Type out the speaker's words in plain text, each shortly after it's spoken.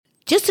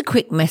Just a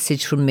quick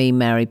message from me,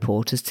 Mary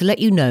Porters, to let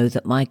you know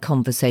that my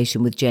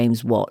conversation with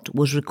James Watt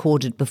was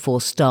recorded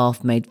before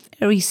staff made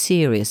very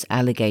serious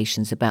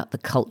allegations about the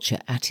culture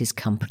at his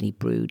company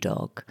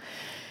Brewdog.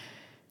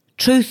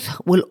 Truth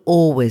will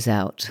always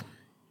out.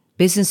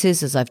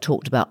 Businesses, as I've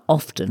talked about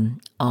often,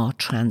 are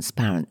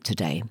transparent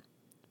today.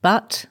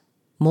 But,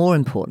 more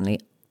importantly,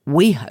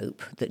 we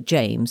hope that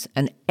James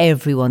and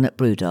everyone at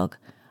Brewdog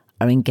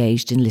are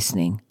engaged in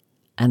listening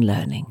and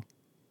learning.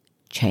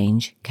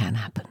 Change can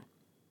happen.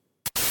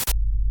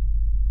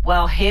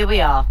 Well, here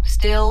we are,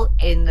 still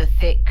in the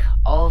thick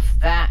of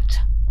that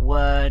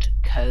word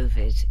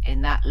COVID,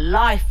 in that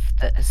life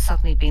that has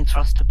suddenly been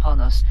thrust upon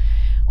us.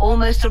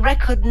 Almost a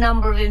record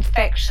number of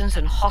infections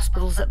and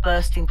hospitals at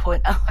bursting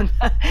point.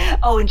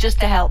 And just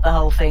to help the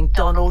whole thing,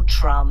 Donald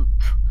Trump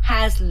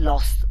has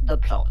lost the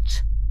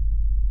plot.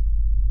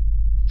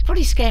 It's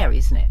pretty scary,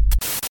 isn't it?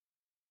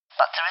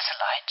 But there is a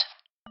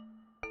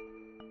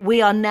light.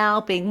 We are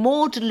now being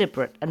more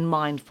deliberate and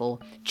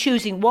mindful,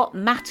 choosing what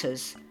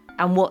matters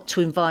and what to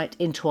invite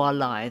into our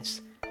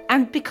lives.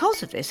 And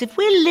because of this, if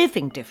we're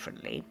living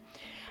differently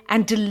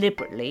and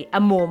deliberately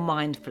and more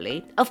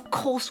mindfully, of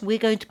course we're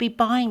going to be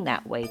buying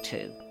that way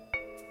too.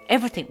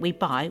 Everything we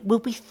buy, we'll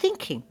be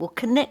thinking, will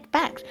connect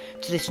back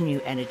to this new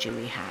energy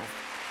we have.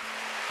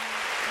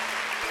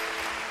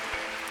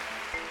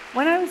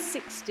 When I was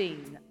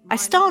 16... I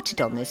started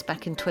on this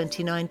back in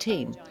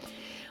 2019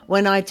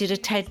 when I did a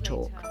TED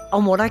talk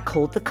on what I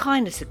called the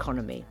kindness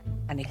economy.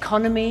 An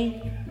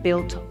economy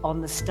built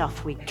on the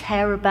stuff we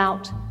care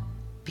about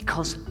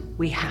because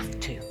we have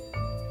to.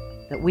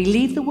 That we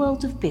leave the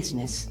world of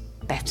business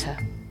better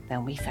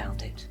than we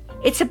found it.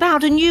 It's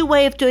about a new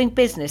way of doing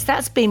business.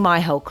 That's been my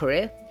whole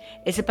career.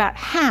 It's about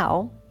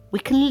how we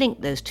can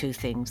link those two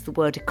things, the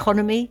word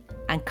economy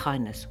and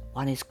kindness.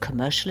 One is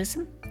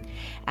commercialism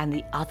and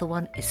the other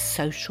one is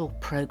social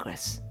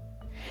progress.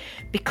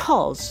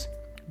 Because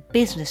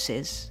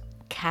businesses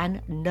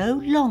can no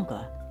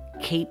longer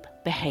keep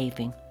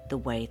behaving the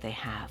way they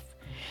have.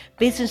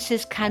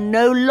 Businesses can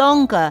no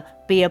longer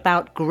be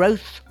about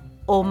growth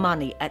or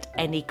money at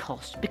any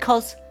cost,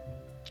 because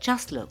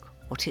just look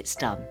what it's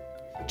done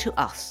to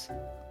us.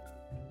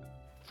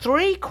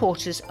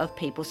 3/4 of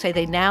people say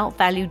they now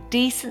value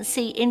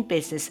decency in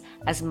business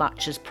as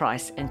much as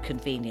price and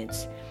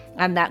convenience.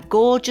 And that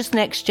gorgeous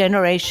next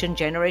generation,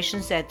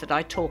 Generation Z, that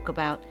I talk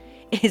about,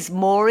 is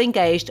more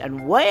engaged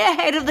and way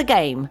ahead of the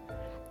game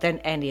than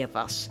any of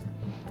us.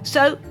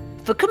 So,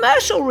 for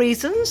commercial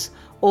reasons,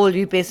 all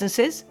you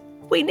businesses,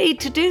 we need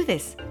to do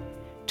this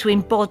to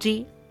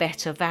embody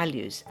better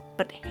values.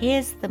 But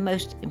here's the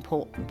most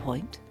important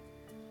point.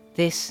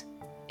 This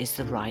is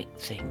the right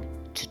thing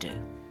to do.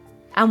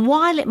 And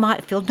while it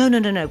might feel, no,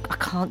 I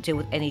can't deal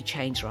with any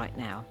change right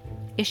now.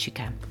 Yes, you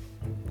can.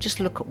 Just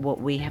look at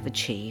what we have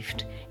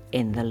achieved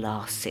in the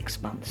last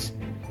 6 months.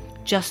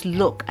 Just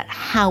look at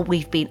how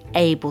we've been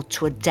able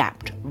to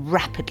adapt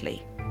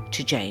rapidly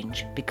to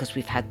change because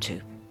we've had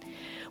to.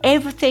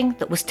 Everything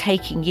that was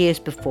taking years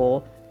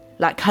before,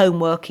 like home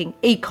working,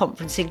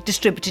 e-conferencing,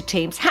 distributed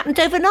teams, happened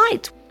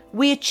overnight.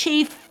 We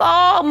achieved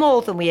far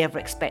more than we ever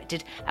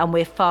expected, and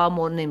we're far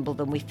more nimble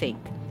than we think.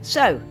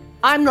 So,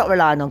 I'm not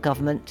relying on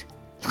government.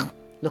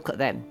 Look at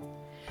them.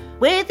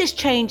 Where this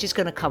change is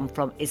going to come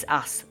from is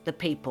us, the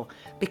people,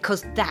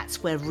 because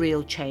that's where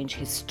real change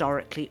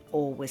historically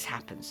always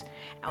happens.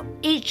 Now,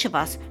 each of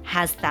us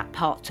has that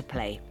part to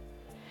play.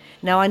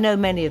 Now, I know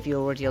many of you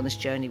are already on this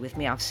journey with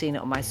me. I've seen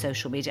it on my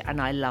social media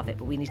and I love it,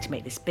 but we need to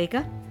make this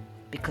bigger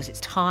because it's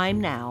time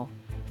now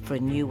for a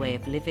new way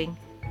of living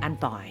and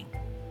buying.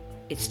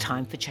 It's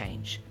time for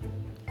change.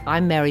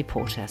 I'm Mary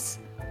Porters.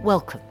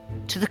 Welcome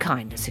to the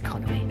Kindness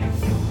Economy.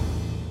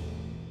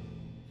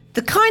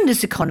 The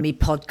Kindness Economy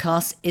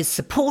podcast is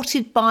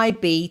supported by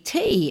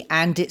BT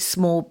and its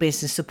small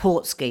business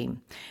support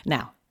scheme.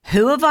 Now,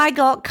 who have I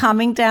got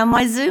coming down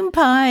my Zoom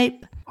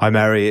pipe? Hi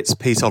Mary, it's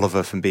Pete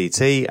Oliver from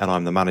BT and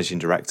I'm the Managing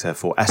Director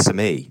for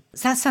SME.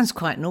 That sounds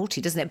quite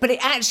naughty, doesn't it? But it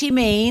actually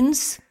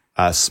means...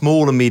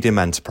 Small and medium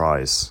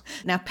enterprise.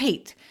 Now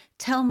Pete,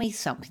 tell me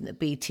something that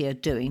BT are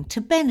doing to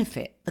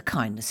benefit the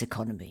kindness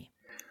economy.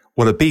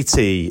 Well, at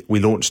BT,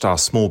 we launched our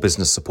small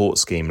business support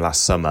scheme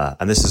last summer,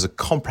 and this is a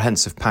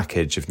comprehensive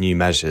package of new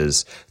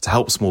measures to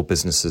help small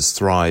businesses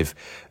thrive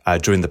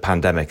during the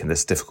pandemic and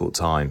this difficult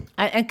time.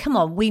 And come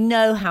on, we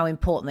know how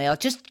important they are.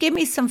 Just give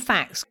me some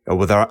facts.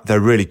 Well, they're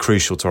really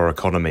crucial to our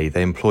economy.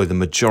 They employ the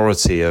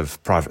majority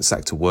of private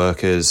sector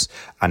workers.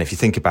 And if you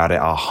think about it,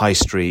 our high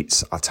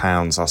streets, our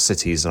towns, our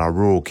cities and our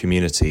rural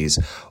communities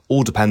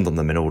all depend on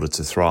them in order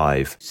to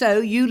thrive. So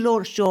you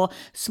launched your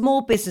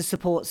small business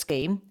support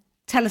scheme.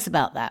 Tell us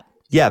about that.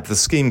 Yeah, the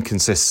scheme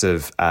consists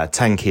of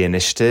 10 key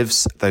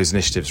initiatives. Those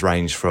initiatives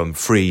range from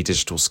free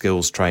digital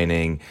skills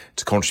training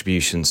to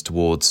contributions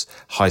towards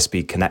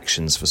high-speed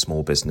connections for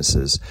small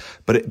businesses.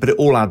 But it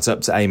all adds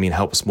up to aiming to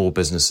help small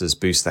businesses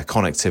boost their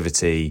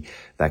connectivity,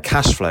 their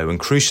cash flow, and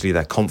crucially,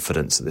 their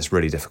confidence at this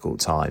really difficult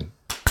time.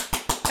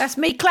 That's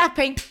me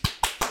clapping.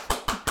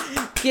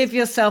 Give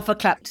yourself a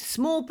clap.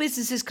 Small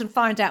businesses can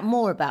find out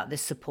more about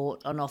this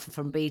support on offer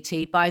from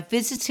BT by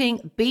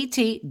visiting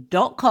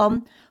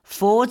bt.com/small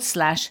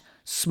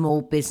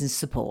business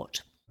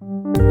support.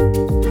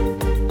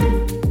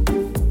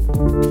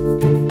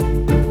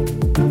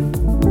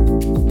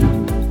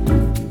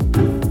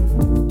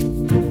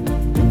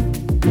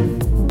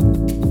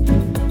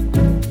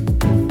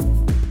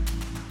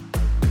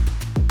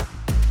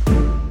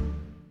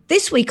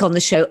 This week on the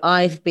show,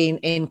 I've been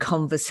in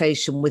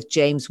conversation with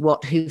James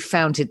Watt, who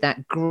founded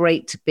that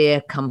great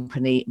beer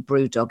company,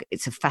 Brewdog.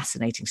 It's a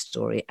fascinating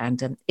story.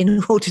 And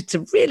in order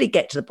to really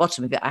get to the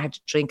bottom of it, I had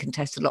to drink and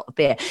test a lot of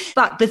beer.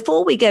 But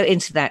before we go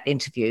into that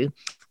interview,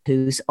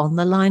 who's on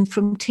the line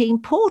from Team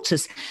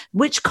Porters?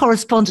 Which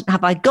correspondent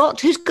have I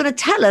got who's going to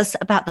tell us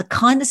about the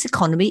kindness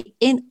economy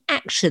in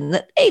action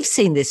that they've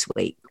seen this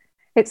week?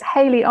 It's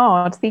Hayley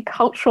Ard, the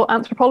cultural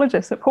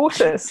anthropologist at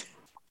Porters.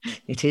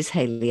 It is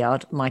Hayley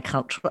Ard, my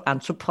cultural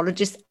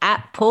anthropologist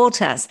at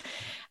Porters.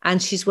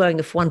 And she's wearing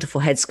a wonderful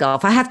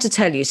headscarf. I have to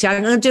tell you, see,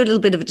 I'm going to do a little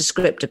bit of a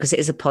descriptor because it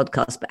is a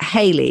podcast, but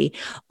Hayley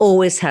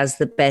always has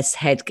the best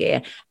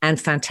headgear and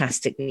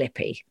fantastic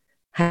lippy.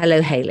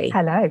 Hello, Hayley.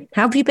 Hello.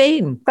 How have you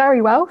been?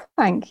 Very well,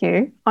 thank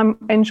you. I'm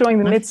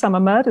enjoying the Midsummer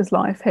Murders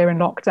life here in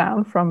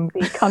lockdown from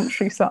the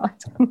countryside.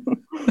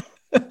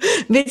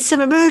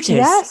 Midsummer Murders?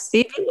 Yes. Have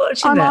you been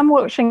watching that? I'm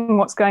watching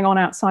what's going on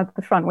outside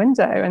the front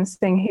window and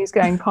seeing who's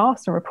going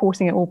past and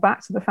reporting it all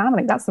back to the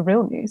family. That's the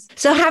real news.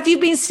 So have you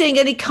been seeing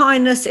any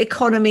kindness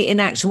economy in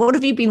action? What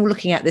have you been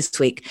looking at this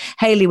week?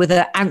 Hayley, with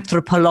her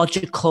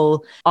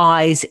anthropological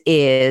eyes,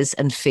 ears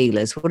and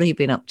feelers, what have you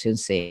been up to and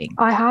seeing?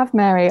 I have,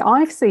 Mary.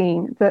 I've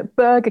seen that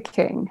Burger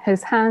King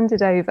has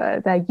handed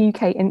over their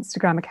UK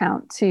Instagram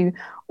account to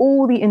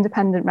all the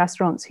independent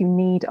restaurants who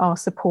need our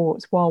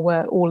support while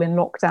we're all in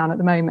lockdown at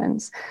the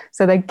moment.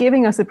 So they're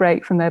giving us a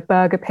break from their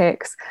burger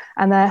picks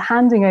and they're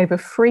handing over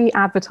free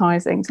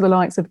advertising to the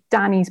likes of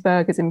Danny's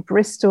Burgers in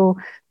Bristol,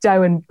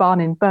 Dough and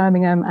Bun in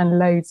Birmingham and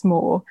loads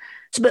more.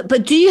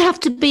 But do you have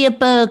to be a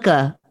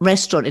burger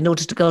restaurant in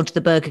order to go onto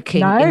the Burger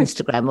King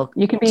Instagram? Or,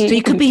 you can be, so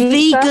you can be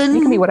vegan.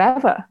 You can be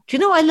whatever. Do you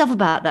know what I love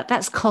about that?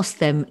 That's cost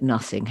them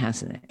nothing,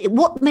 hasn't it?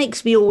 What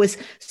makes me always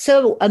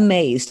so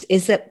amazed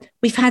is that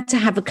we've had to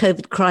have a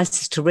COVID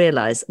crisis to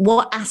realise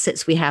what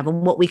assets we have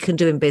and what we can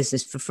do in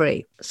business for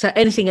free. So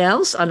anything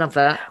else? I love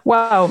that.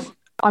 Well,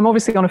 I'm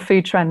obviously on a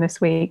food trend this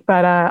week,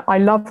 but I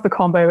love the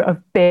combo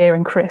of beer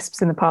and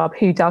crisps in the pub.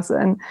 Who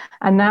doesn't?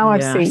 And now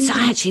I've seen... So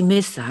I actually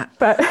miss that.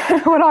 But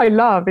what I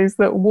love is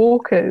that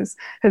Walker's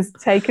has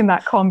taken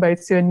that combo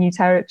to a new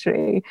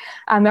territory,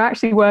 and they're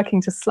actually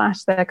working to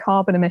slash their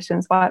carbon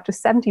emissions by up to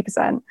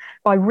 70%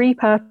 by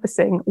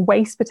repurposing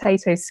waste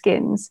potato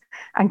skins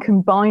and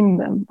combining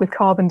them with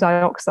carbon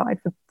dioxide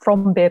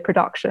from beer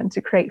production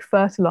to create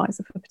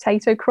fertilizer for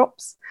potato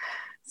crops.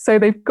 So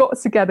they've got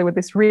together with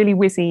this really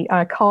whizzy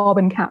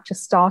carbon capture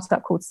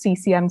startup called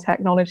CCM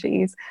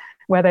Technologies,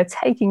 where they're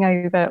taking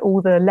over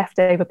all the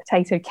leftover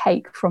potato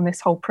cake from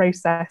this whole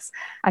process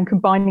and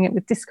combining it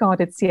with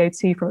discarded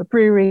CO2 from a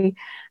brewery.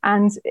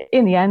 And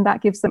in the end,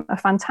 that gives them a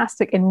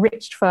fantastic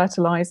enriched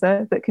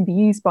fertilizer that can be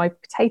used by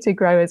potato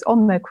growers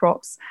on their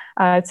crops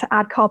to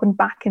add carbon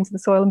back into the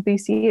soil and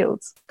boost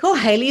yields. Cool,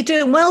 Hayley, you're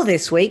doing well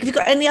this week. Have you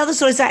got any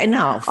others or is that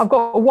enough? I've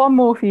got one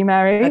more for you,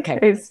 Mary. Okay.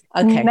 It's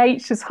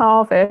Nature's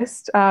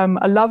Harvest,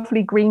 a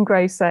lovely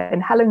greengrocer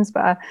in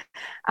Helensburgh.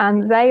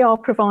 And they are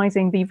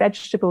providing the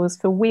vegetables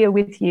for We Are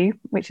With You,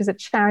 which is a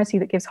charity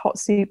that gives hot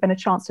soup and a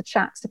chance to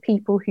chat to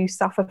people who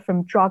suffer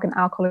from drug and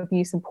alcohol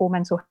abuse and poor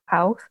mental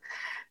health.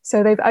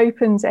 So they've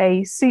opened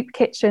a soup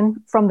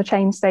kitchen from the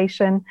train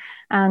station,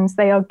 and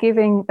they are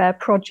giving their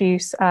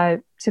produce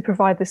to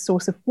provide this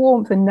source of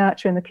warmth and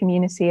nurture in the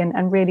community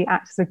and really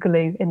act as a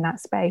glue in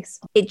that space.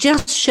 It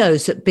just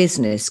shows that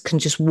business can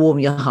just warm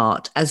your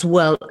heart as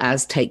well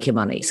as take your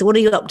money. So what are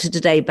you up to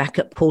today back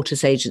at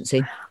Porters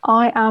Agency?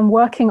 I am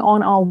working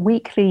on our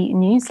weekly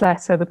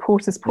newsletter, The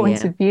Porters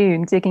Point of View,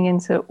 and digging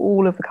into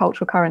all of the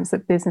cultural currents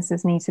that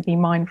businesses need to be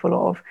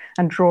mindful of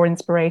and draw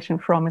inspiration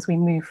from as we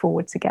move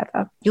forward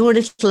together. You're a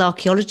little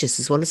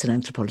archaeologist as well as an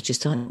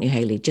anthropologist, aren't you,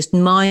 Hayley? Just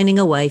mining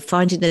away,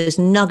 finding those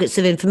nuggets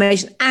of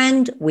information,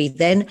 and we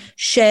then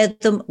share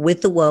them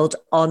with the world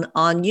on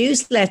our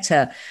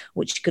newsletter,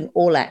 which you can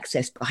all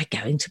access by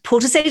going to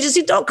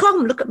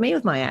portersagency.com. Look at me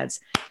with my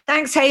ads.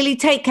 Thanks, Hayley.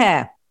 Take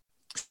care.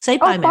 Say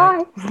bye,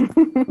 Mary.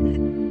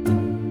 Bye.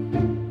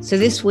 So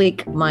this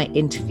week, my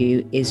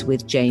interview is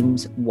with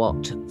James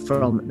Watt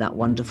from that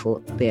wonderful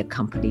beer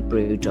company,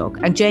 Brewdog.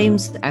 And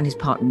James and his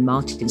partner,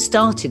 Martin,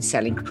 started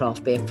selling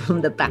craft beer from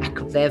the back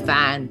of their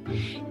van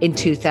in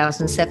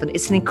 2007.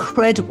 It's an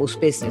incredible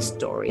business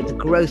story, the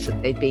growth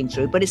that they've been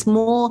through, but it's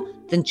more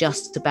than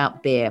just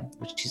about beer,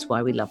 which is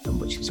why we love them,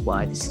 which is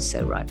why this is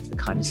so right for the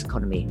kindness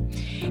economy.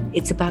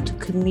 It's about a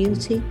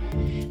community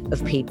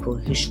of people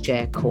who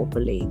share core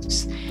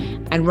beliefs.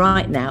 And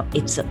right now,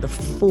 it's at the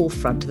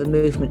forefront of a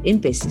movement in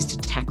business to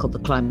tackle the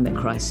climate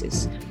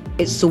crisis.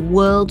 It's the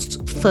world's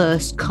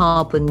first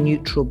carbon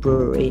neutral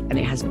brewery, and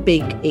it has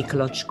big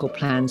ecological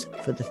plans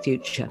for the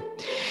future.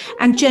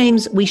 And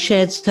James, we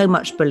shared so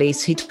much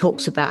beliefs. He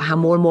talks about how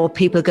more and more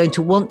people are going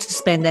to want to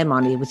spend their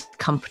money with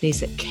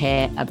companies that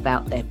care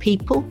about their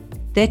people,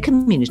 their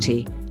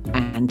community,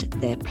 and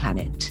their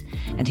planet.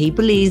 And he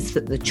believes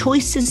that the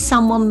choices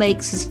someone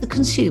makes as a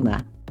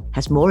consumer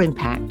has more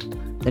impact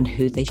than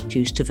who they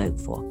choose to vote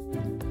for.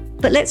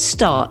 But let's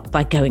start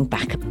by going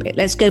back a bit.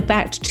 Let's go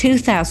back to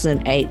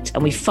 2008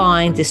 and we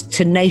find this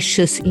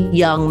tenacious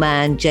young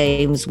man,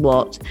 James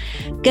Watt,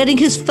 getting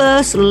his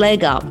first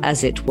leg up,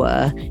 as it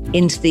were,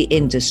 into the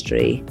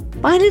industry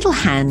by a little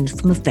hand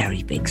from a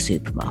very big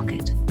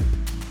supermarket.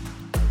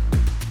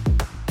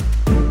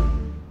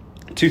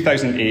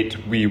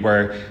 2008, we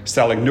were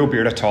selling no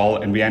beer at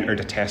all, and we entered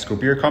a Tesco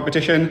beer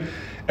competition,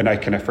 and I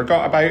kind of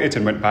forgot about it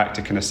and went back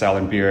to kind of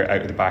selling beer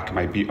out of the back of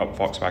my beat up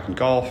Volkswagen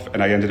Golf,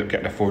 and I ended up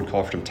getting a phone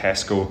call from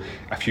Tesco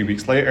a few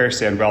weeks later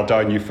saying, well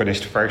done, you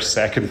finished first,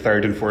 second,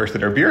 third and fourth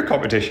in our beer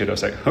competition. I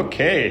was like,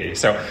 okay.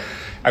 So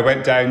I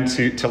went down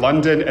to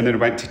London and then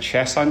went to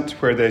Cheshunt,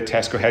 where the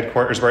Tesco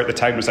headquarters were at the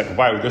time. I was like,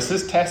 wow, this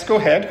is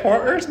Tesco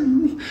headquarters?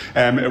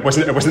 It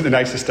wasn't the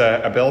nicest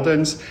of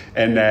buildings.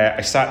 And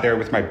I sat there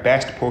with my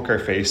best poker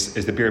face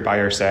as the beer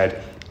buyer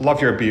said, love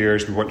your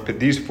beers. We want to put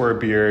these 4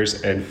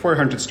 beers in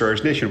 400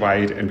 stores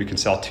nationwide and we can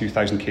sell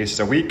 2,000 cases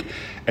a week.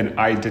 And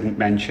I didn't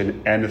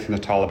mention anything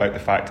at all about the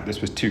fact that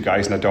this was 2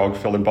 guys and a dog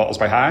filling bottles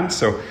by hand.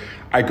 So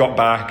I got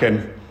back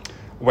and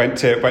went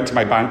to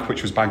my bank,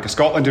 which was Bank of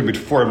Scotland, and we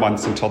had 4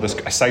 months until this.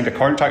 I signed a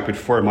contract. We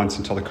had 4 months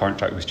until the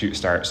contract was due to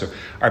start. So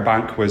our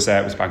bank was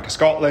Bank of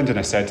Scotland, and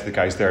I said to the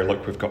guys there,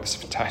 "Look, we've got this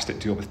fantastic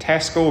deal with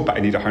Tesco, but I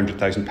need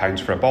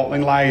 £100,000 for a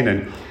bottling line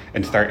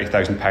and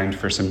 £30,000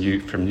 for some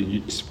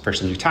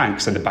new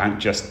tanks." And the bank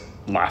just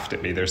laughed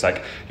at me. There's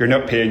like, "You're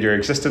not paying your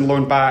existing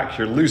loan back.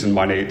 You're losing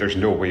money. There's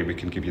no way we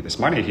can give you this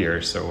money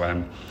here."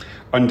 So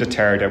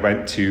undeterred, I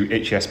went to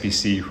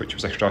HSBC, which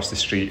was across the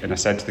street, and I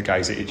said to the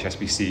guys at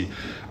HSBC,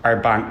 our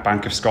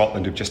Bank of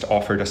Scotland, have just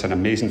offered us an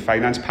amazing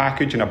finance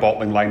package and a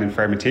bottling line and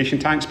fermentation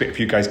tanks, but if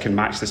you guys can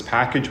match this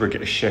package, we're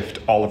going to shift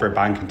all of our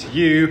bank into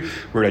you.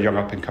 We're a young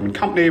up-and-coming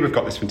company. We've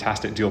got this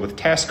fantastic deal with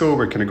Tesco.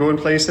 We're kind of going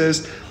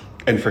places.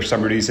 And for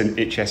some reason,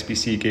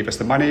 HSBC gave us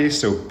the money.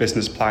 So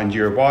business plan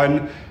year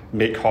 1,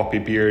 make hoppy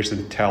beers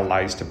and tell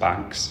lies to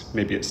banks.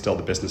 Maybe it's still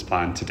the business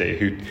plan today,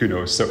 who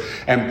knows. So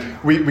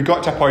we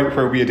got to a point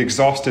where we had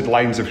exhausted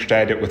lines of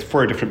credit with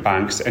 4 different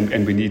banks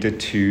and we needed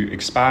to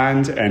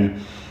expand.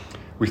 And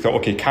we thought,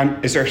 okay,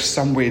 is there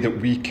some way that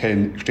we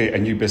can create a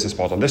new business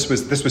model? And this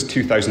was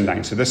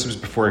 2009, so this was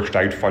before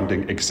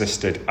crowdfunding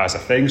existed as a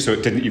thing, so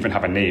it didn't even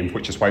have a name,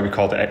 which is why we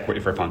called it Equity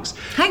for Punks.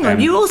 Hang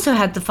on, you also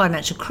had the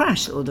financial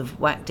crash that would have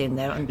whacked in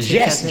there.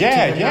 Yes,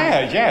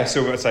 yeah.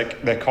 So it's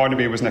like the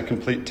economy was in a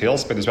complete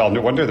tailspin as well.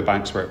 No wonder the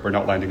banks were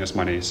not lending us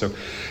money. So,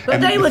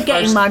 but they were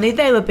getting money.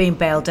 They were being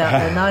bailed out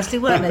there nicely,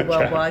 weren't they?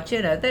 Worldwide,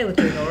 they were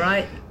doing all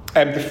right.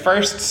 The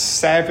first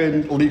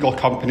 7 legal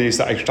companies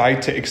that I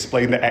tried to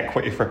explain the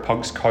Equity for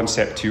Punks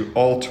concept to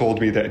all told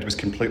me that it was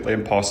completely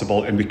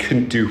impossible and we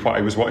couldn't do what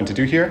I was wanting to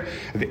do here.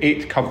 The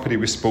 8th company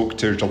we spoke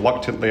to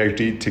reluctantly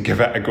agreed to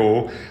give it a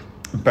go,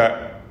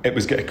 but it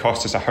was going to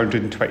cost us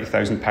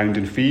 £120,000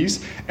 in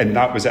fees, and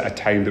that was at a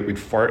time that we'd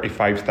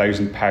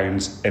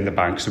 £45,000 in the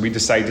bank. So we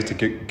decided to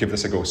give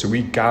this a go. So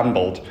we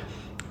gambled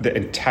the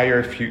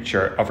entire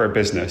future of our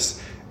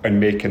business on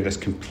making this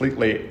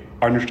completely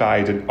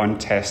untried and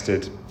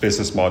untested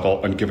business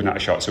model and giving it a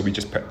shot. So we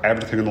just put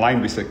everything in line.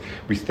 We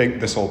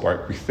think this will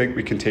work. We think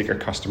we can take our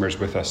customers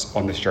with us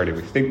on this journey.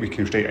 We think we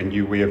can create a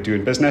new way of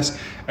doing business,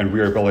 and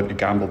we are willing to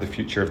gamble the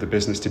future of the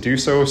business to do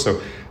so.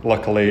 So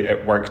luckily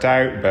it worked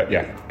out, but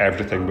yeah,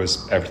 everything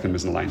was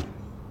in line.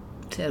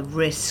 So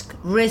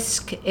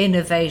risk,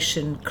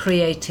 innovation,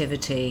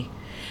 creativity,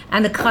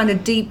 and a kind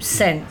of deep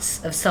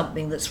sense of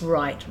something that's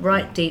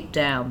right deep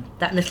down.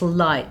 That little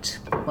light.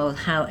 Well,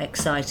 how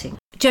exciting.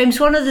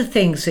 James, one of the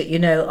things that,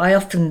 I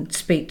often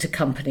speak to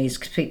companies,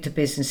 speak to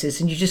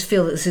businesses, and you just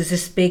feel that there's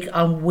this big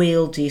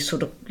unwieldy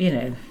sort of,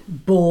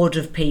 board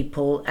of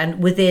people.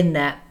 And within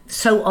that,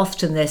 so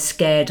often they're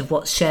scared of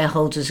what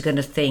shareholders are going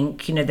to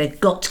think. They've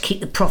got to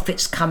keep the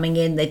profits coming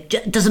in.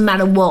 It doesn't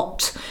matter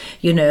what,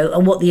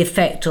 and what the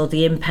effect or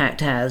the impact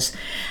has.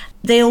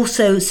 They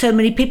also, so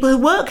many people who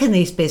work in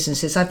these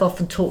businesses I've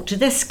often talked to,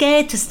 they're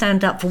scared to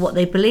stand up for what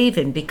they believe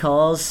in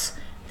because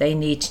they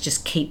need to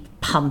just keep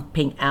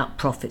pumping out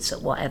profits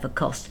at whatever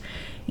cost.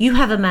 You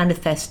have a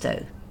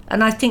manifesto,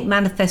 and I think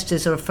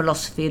manifestos are a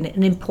philosophy and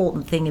an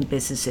important thing in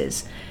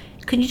businesses.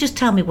 Can you just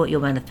tell me what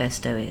your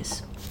manifesto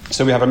is?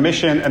 So we have a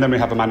mission and then we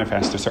have a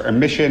manifesto. So our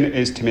mission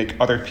is to make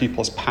other people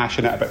as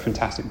passionate about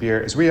fantastic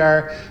beer as we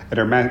are, and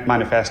our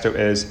manifesto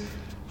is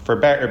for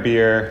better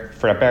beer,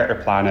 for a better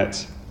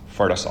planet,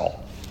 for us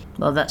all.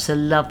 Well, that's a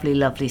lovely,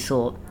 lovely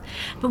thought.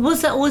 But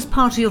was that always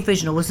part of your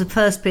vision, or was the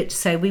first bit to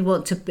say we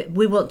want to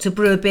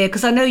brew a beer?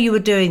 Because I know you were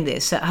doing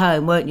this at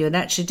home, weren't you? And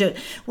actually do it.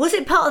 Was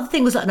it part of the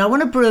thing? Was like, no, I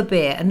want to brew a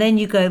beer, and then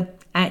you go,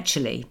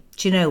 actually,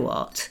 do you know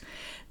what?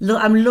 Look,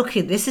 I'm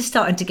looking. This is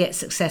starting to get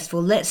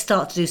successful. Let's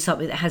start to do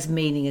something that has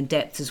meaning and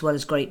depth as well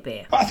as great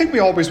beer. I think we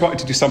always wanted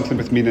to do something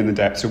with meaning and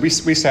depth. So we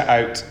set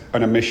out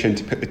on a mission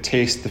to put the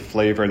taste, the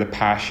flavour, the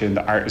passion,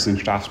 the artisan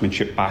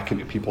craftsmanship back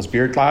into people's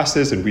beer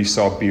glasses. And we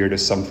saw beer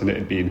as something that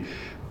had been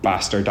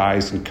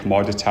bastardised and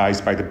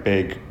commoditised by the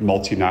big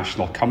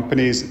multinational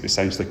companies that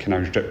essentially kind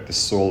of ripped the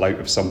soul out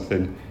of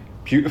something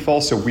beautiful.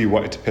 So we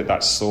wanted to put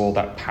that soul,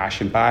 that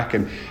passion back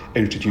and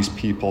introduce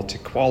people to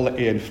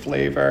quality and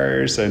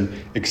flavours and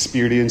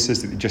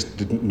experiences that they just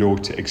didn't know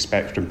to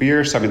expect from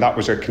beer. So I mean, that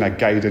was our kind of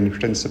guiding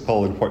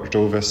principle and what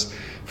drove us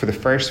for the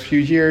first few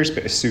years.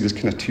 But as soon as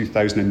kind of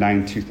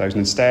 2009,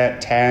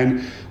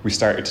 2010, we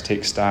started to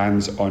take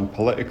stands on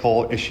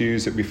political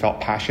issues that we felt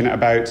passionate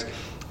about.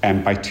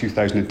 And by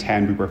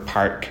 2010, we were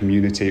part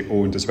community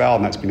owned as well.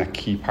 And that's been a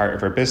key part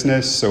of our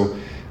business. So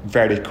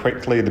very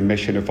quickly, the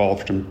mission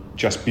evolved from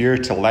just beer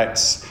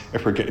to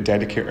if we're going to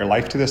dedicate our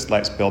life to this,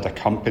 let's build a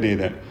company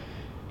that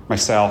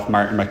myself,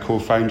 Martin, my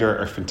co-founder,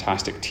 our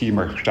fantastic team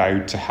are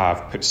proud to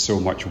have put so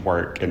much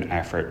work and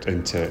effort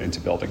into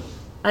building.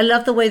 I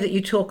love the way that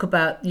you talk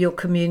about your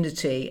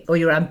community or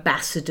your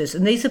ambassadors.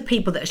 And these are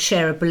people that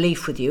share a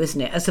belief with you, isn't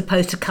it? As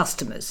opposed to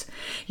customers.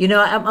 You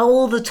know,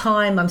 all the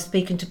time I'm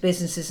speaking to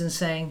businesses and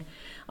saying,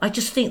 I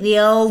just think the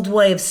old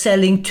way of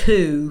selling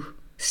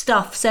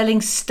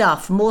selling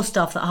stuff, more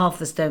stuff that half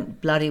of us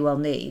don't bloody well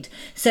need,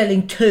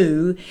 selling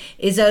to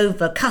is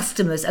over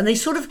customers, and they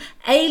sort of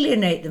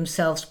alienate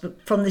themselves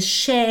from the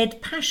shared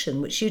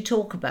passion which you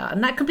talk about,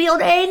 and that can be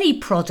on any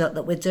product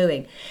that we're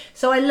doing.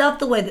 So I love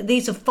the way that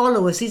these are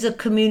followers, these are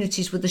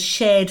communities with a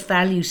shared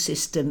value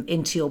system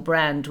into your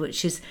brand,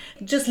 which is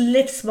just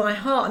lifts my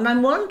heart. And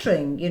I'm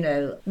wondering, you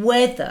know,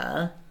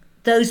 whether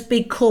those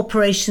big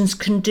corporations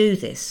can do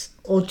this.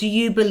 Or do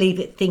you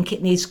think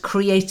it needs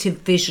creative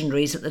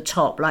visionaries at the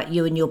top, like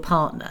you and your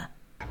partner?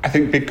 I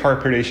think big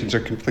corporations are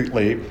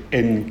completely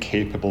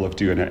incapable of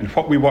doing it. And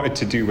what we wanted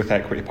to do with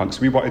Equity Punks,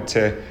 we wanted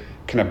to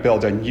kind of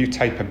build a new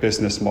type of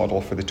business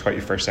model for the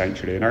 21st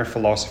century. And our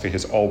philosophy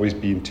has always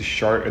been to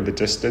shorten the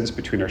distance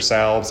between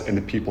ourselves and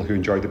the people who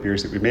enjoy the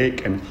beers that we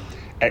make. And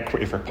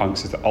Equity for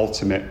Punks is the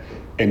ultimate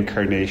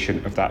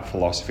incarnation of that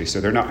philosophy. So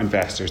they're not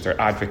investors, they're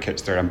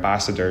advocates, they're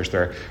ambassadors,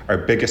 they're our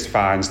biggest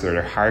fans, they're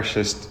our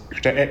harshest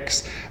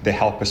critics. They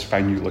help us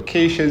find new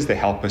locations, they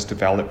help us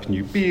develop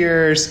new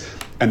beers,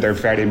 and they're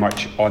very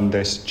much on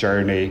this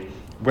journey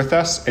with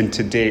us. And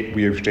to date,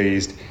 we have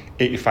raised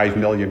 £85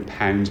 million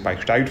by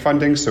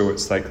crowdfunding. So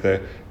it's like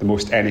the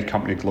most any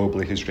company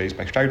globally has raised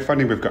by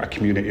crowdfunding. We've got a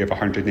community of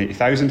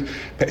 180,000,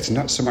 but it's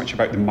not so much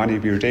about the money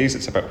we raise,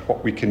 it's about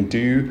what we can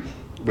do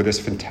with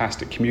this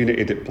fantastic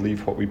community that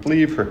believe what we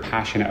believe, who are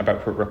passionate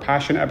about what we're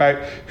passionate about,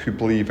 who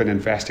believe in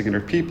investing in our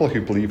people,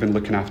 who believe in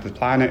looking after the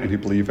planet, and who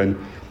believe in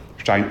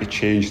trying to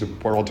change the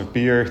world of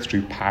beer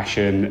through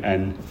passion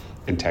and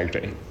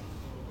integrity.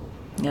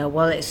 Yeah,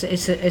 well, it's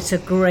a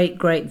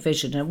great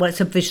vision, and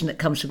it's a vision that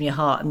comes from your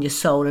heart and your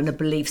soul and a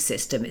belief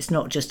system. It's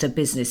not just a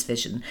business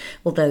vision,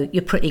 although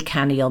you're pretty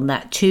canny on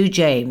that too,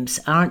 James,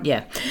 aren't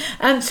you?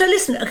 So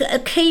listen, a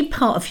key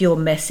part of your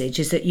message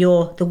is that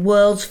you're the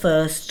world's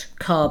first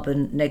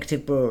carbon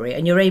negative brewery,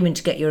 and you're aiming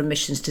to get your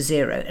emissions to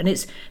zero,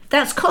 and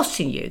that's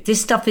costing you.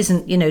 This stuff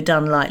isn't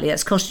done lightly.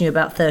 That's costing you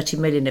about 30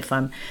 million, if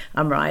I'm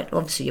right.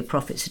 Obviously, your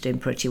profits are doing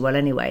pretty well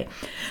anyway,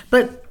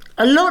 but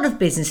a lot of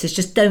businesses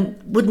just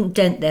wouldn't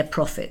dent their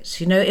profits.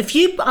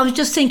 I was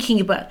just thinking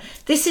about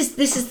this is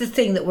the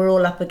thing that we're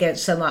all up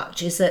against so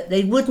much, is that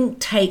they wouldn't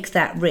take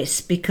that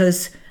risk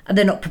because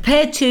they're not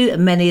prepared to,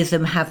 and many of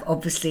them have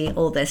obviously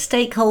all their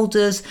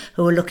stakeholders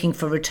who are looking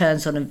for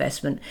returns on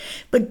investment.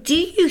 But do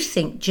you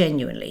think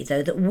genuinely,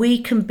 though, that we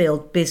can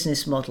build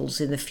business models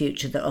in the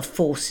future that are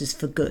forces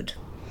for good?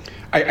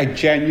 I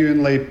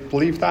genuinely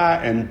believe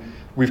that, and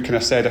we've kind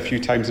of said a few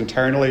times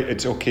internally,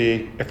 it's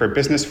okay if our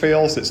business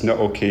fails, it's not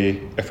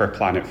okay if our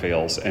planet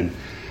fails. And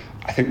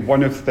I think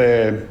one of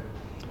the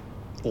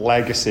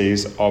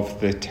legacies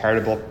of the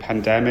terrible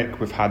pandemic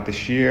we've had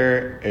this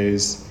year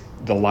is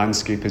the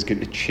landscape is going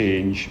to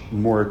change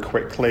more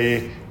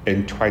quickly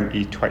in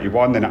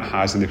 2021 than it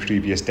has in the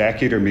previous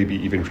decade, or maybe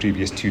even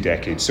previous 2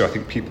 decades. So I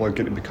think people are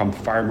going to become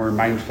far more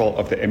mindful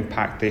of the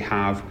impact they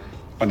have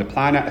on the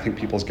planet. I think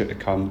people's going to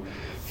become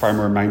far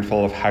more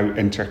mindful of how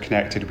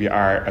interconnected we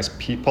are as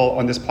people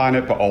on this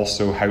planet, but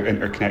also how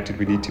interconnected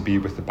we need to be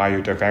with the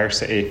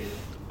biodiversity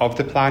of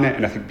the planet.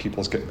 And I think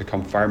people's going to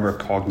become far more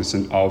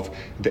cognizant of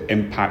the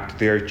impact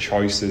their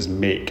choices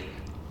make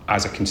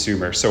as a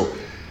consumer. So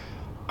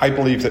I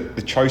believe that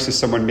the choices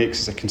someone makes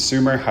as a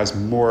consumer has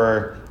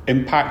more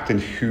impact than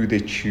who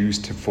they choose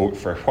to vote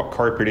for. What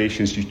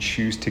corporations you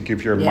choose to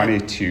give your money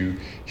to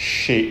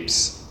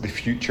shapes the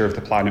future of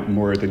the planet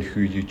more than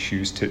who you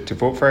choose to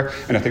vote for.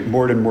 And I think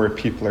more and more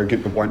people are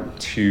going to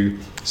want to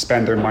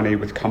spend their money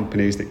with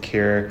companies that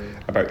care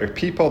about their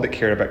people, that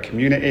care about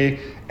community,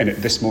 and at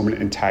this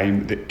moment in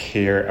time, that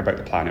care about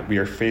the planet. We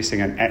are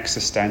facing an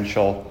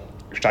existential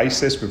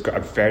crisis. We've got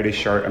a very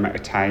short amount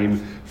of time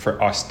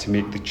for us to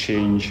make the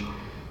change,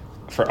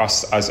 for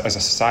us as a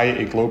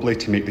society globally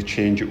to make the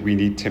change that we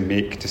need to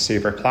make to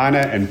save our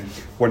planet. And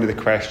one of the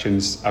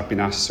questions I've been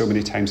asked so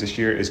many times this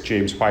year is,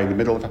 James, why in the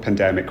middle of a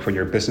pandemic, when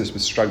your business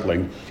was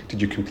struggling,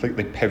 did you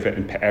completely pivot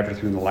and put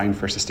everything on the line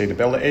for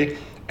sustainability?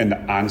 And the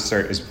answer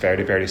is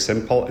very, very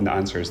simple. And the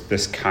answer is,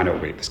 this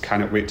cannot wait. This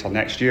cannot wait till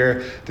next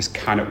year. This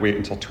cannot wait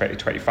until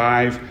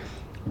 2025.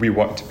 We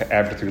want to put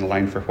everything on the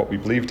line for what we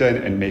believed in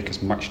and make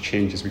as much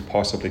change as we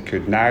possibly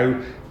could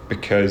now,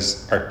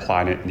 because our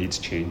planet needs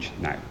change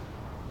now.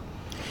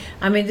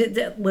 I mean,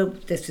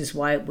 this is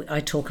why I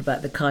talk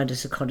about the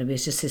kindness economy.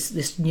 It's just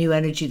this new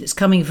energy that's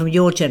coming from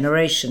your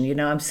generation. You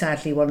know, I'm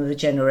sadly one of the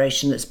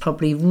generation that's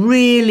probably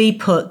really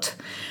put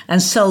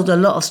and sold a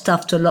lot of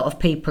stuff to a lot of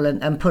people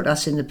and put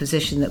us in the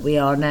position that we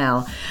are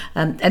now.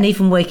 And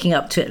even waking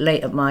up to it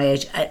late at my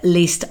age, at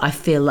least I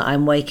feel that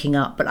I'm waking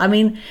up. But I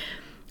mean,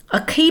 a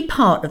key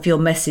part of your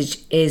message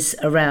is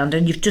around,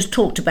 and you've just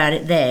talked about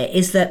it there,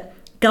 is that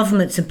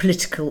governments and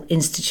political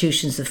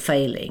institutions are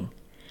failing.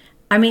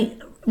 I mean,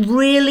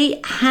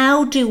 really,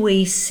 how do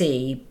we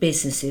see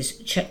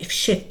businesses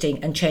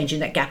shifting and changing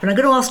that gap? And I'm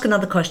going to ask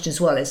another question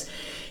as well, is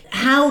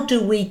how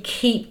do we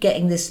keep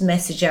getting this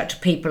message out to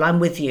people?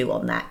 I'm with you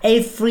on that.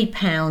 Every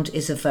pound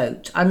is a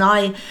vote.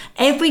 And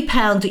every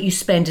pound that you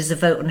spend is a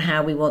vote on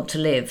how we want to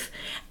live.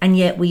 And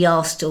yet we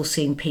are still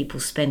seeing people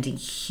spending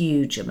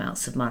huge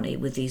amounts of money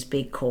with these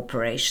big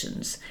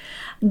corporations.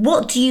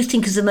 What do you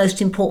think is the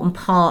most important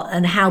part,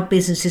 and how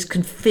businesses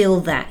can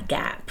fill that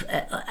gap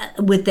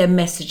with their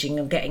messaging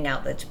and getting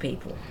out there to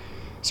people?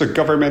 So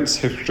governments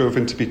have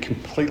proven to be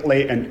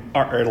completely and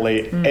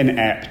utterly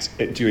inept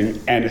at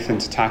doing anything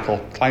to tackle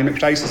climate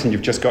crisis. And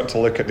you've just got to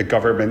look at the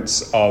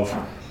governments of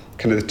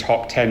kind of the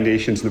top 10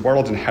 nations in the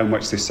world and how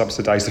much they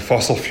subsidise the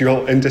fossil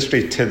fuel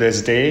industry to this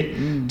day,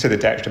 to the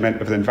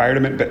detriment of the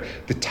environment. But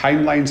the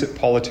timelines that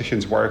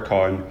politicians work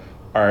on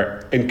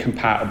are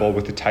incompatible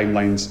with the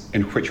timelines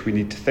in which we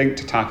need to think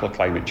to tackle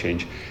climate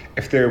change.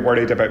 If they're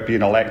worried about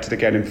being elected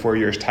again in 4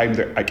 years' time,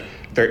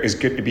 there is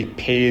going to be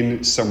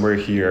pain somewhere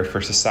here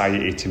for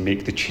society to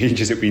make the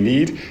changes that we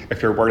need.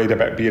 If you're worried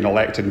about being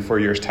elected in 4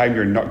 years' time,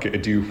 you're not going to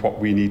do what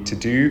we need to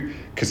do,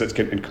 because it's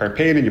going to incur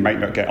pain and you might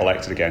not get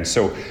elected again.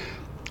 So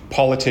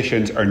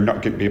politicians are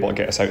not going to be able to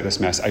get us out of this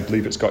mess. I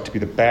believe it's got to be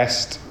the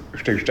best,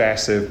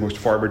 progressive, most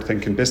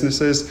forward-thinking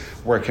businesses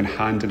working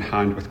hand in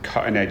hand with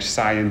cutting-edge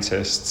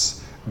scientists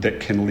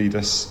that can lead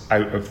us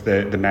out of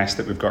the mess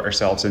that we've got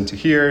ourselves into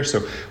here.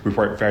 So we've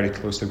worked very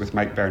closely with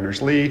Mike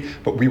Berners-Lee,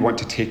 but we want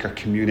to take our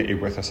community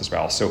with us as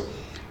well. So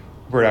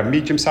we're a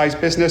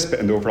medium-sized business, but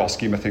in the overall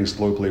scheme of things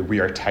globally,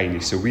 we are tiny.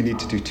 So we need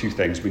to do two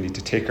things. We need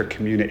to take our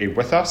community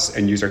with us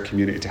and use our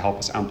community to help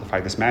us amplify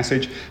this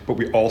message, but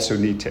we also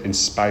need to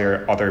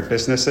inspire other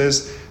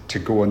businesses to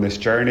go on this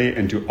journey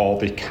and do all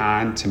they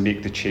can to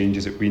make the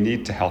changes that we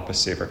need to help us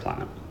save our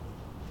planet.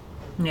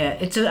 Yeah,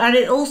 and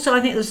it also, I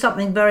think there's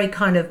something very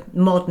kind of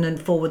modern and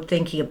forward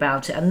thinking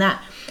about it. And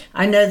that,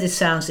 I know this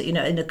sounds, in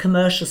a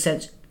commercial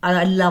sense,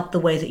 I love the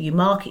way that you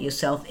market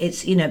yourself.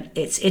 It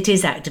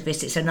is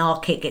activist, it's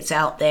anarchic, it's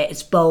out there,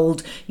 it's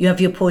bold, you have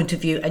your point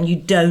of view and you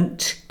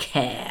don't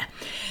care.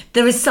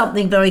 There is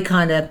something very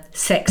kind of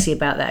sexy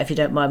about that, if you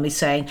don't mind me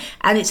saying.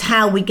 And it's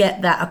how we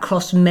get that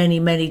across many,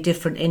 many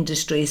different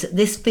industries.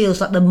 This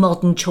feels like the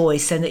modern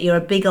choice, and that you're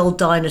a big old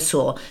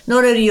dinosaur.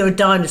 Not only you're a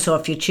dinosaur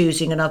if you're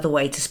choosing another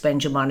way to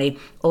spend your money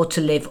or to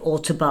live or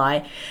to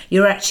buy,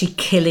 you're actually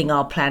killing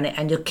our planet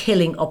and you're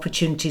killing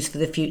opportunities for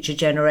the future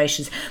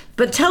generations.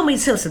 But tell me,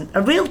 Susan,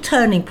 a real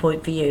turning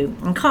point for you,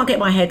 I can't get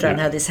my head around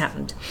how this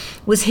happened,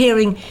 was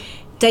hearing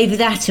David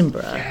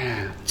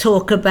Attenborough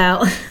talk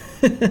about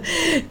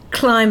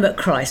climate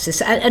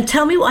crisis. And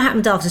tell me what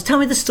happened after. Tell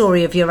me the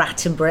story of your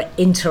Attenborough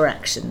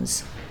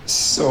interactions.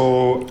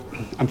 So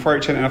I'm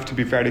fortunate enough to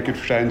be very good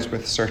friends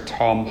with Sir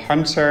Tom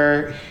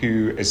Hunter,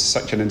 who is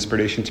such an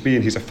inspiration to me,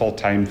 and he's a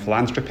full-time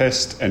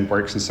philanthropist and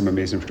works in some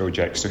amazing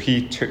projects. So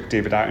he took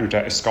David Attenborough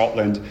out of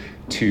Scotland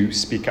to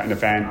speak at an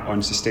event on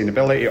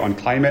sustainability, on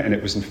climate, and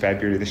it was in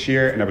February this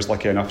year, and I was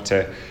lucky enough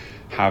to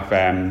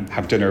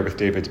have dinner with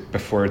David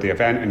before the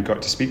event and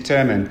got to speak to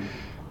him. And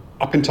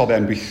up until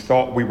then, we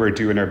thought we were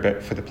doing our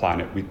bit for the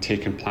planet. We'd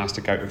taken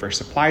plastic out of our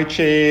supply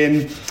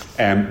chain.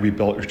 We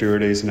built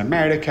breweries in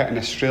America and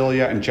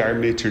Australia and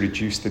Germany to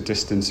reduce the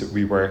distance that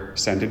we were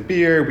sending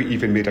beer. We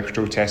even made a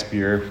protest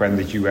beer when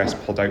the US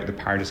pulled out of the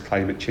Paris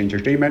Climate Change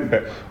Agreement.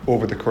 But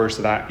over the course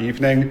of that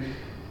evening,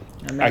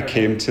 I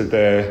came to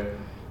the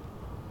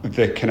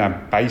kind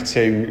of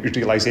biting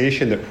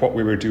realization that what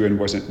we were doing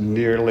wasn't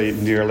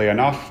nearly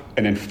enough.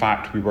 And in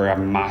fact, we were a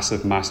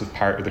massive, massive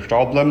part of the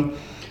problem.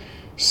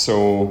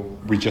 So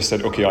we just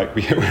said, okay, like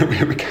we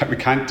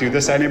can't do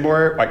this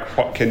anymore. Like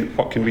what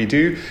can we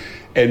do?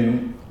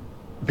 And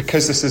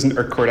because this isn't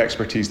our core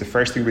expertise, the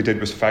first thing we did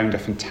was found a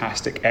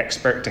fantastic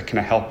expert to kind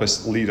of help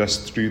us lead us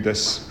through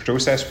this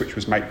process, which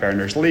was Mike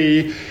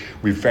Berners-Lee.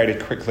 We very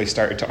quickly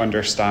started to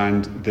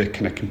understand the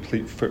kind of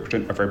complete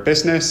footprint of our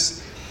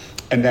business.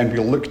 And then we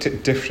looked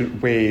at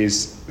different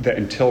ways that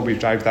until we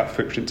drive that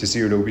footprint to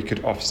zero, we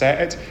could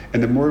offset it.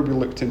 And the more we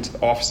looked into the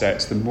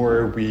offsets, the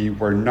more we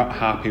were not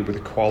happy with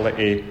the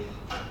quality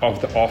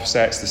of the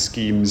offsets. The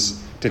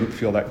schemes didn't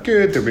feel that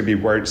good. They maybe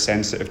weren't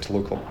sensitive to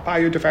local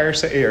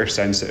biodiversity or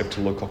sensitive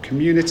to local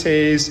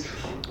communities,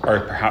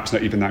 or perhaps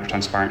not even that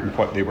transparent in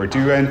what they were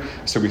doing.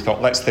 So we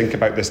thought, let's think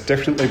about this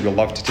differently. We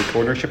love to take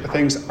ownership of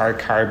things. Our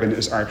carbon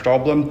is our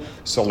problem,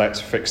 so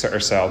let's fix it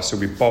ourselves. So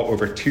we bought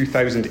over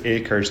 2,000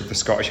 acres of the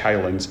Scottish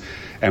Highlands,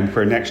 and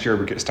where next year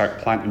we get to start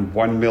planting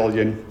 1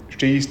 million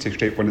trees to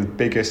create one of the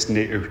biggest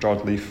native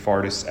broadleaf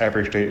forests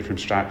ever created from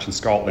scratch in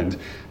Scotland,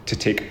 to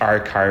take our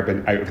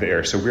carbon out of the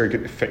air. So we're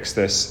going to fix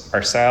this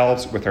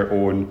ourselves with our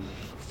own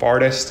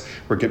forest.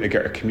 We're going to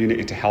get our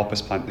community to help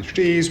us plant the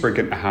trees. We're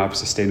going to have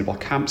sustainable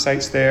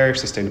campsites there,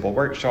 sustainable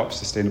workshops,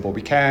 sustainable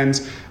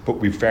weekends. But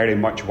we very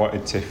much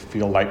wanted to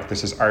feel like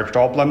this is our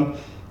problem.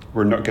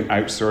 We're not going to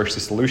outsource the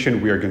solution.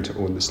 We are going to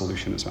own the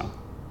solution as well.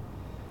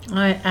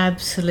 I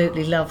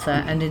absolutely love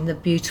that. And in the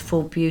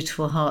beautiful,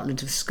 beautiful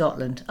heartland of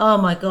Scotland. Oh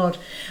my God.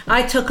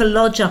 I took a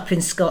lodge up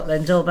in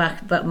Scotland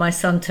but my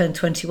son turned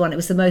 21. It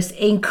was the most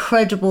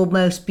incredible,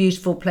 most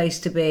beautiful place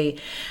to be.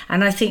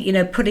 And I think,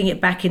 putting it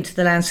back into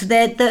the land. So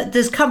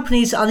there's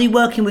companies, are they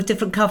working with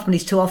different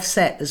companies to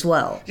offset as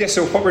well? Yeah,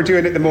 so what we're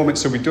doing at the moment,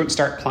 so we don't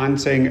start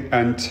planting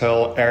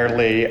until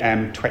early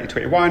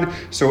 2021.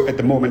 So at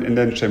the moment in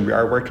the interim, we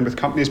are working with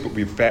companies, but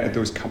we've vetted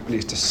those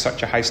companies to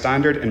such a high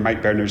standard. And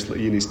Mike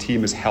Berners-Lee and his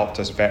team has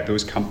helped us vet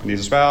those companies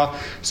as well.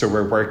 So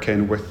we're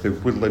working with the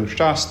Woodland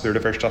Trust, the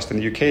Rivers Trust in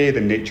the UK, the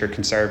Nature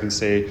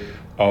Conservancy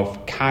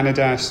of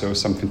Canada, so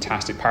some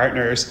fantastic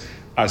partners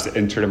as the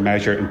interim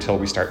measure until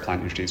we start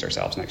planting trees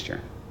ourselves next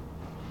year.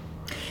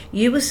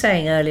 You were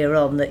saying earlier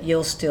on that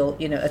you're still,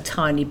 a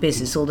tiny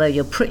business, although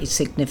you're pretty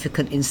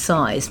significant in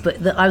size,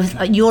 but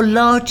your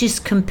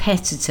largest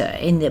competitor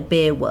in the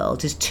beer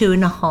world is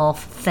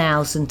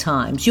 2,500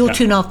 times. You're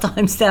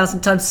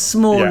 2,500 times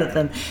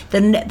smaller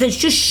than that.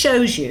 Just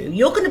shows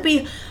you're going to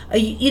be,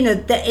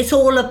 that it's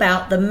all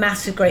about the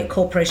massive, great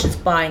corporations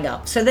buying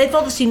up. So they've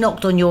obviously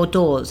knocked on your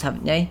doors,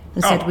 haven't they,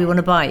 and said, we want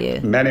to buy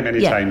you? Many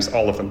times,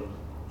 all of them.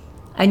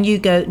 And you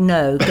go,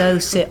 no, go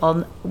sit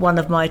on one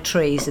of my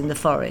trees in the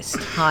forest,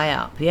 high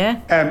up,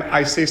 yeah?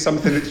 I say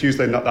something that's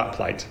usually not that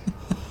polite.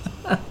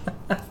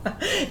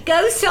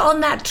 Go sit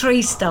on that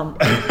tree stump.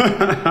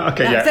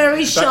 Okay,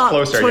 very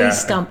sharp tree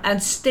stump,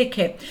 and stick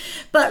it.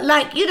 But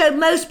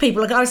most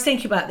people, I was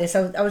thinking about this.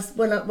 I was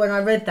when I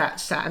read that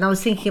stat, and I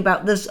was thinking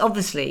about this.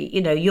 Obviously,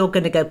 you're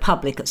going to go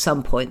public at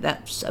some point.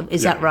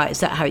 Is that right?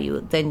 Is that how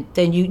you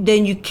then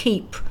you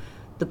keep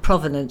the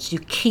provenance, you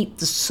keep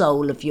the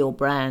soul of your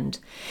brand?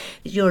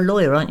 You're a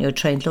lawyer, aren't you? A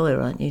trained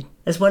lawyer, aren't you?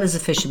 As well as a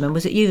fisherman.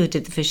 Was it you who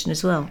did the fishing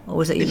as well? Or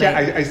was it your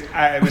mate?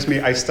 It was me.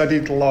 I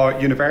studied law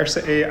at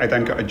university. I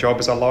then got a job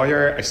as a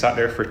lawyer. I sat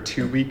there for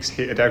 2 weeks,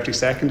 hated every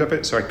second of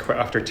it. So I quit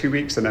after 2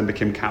 weeks and then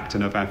became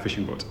captain of a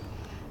fishing boat.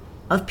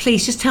 Oh,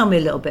 please just tell me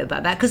a little bit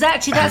about that, because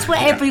actually that's where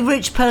every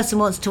rich person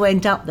wants to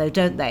end up, though,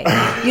 don't they?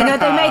 They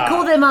make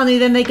all their money,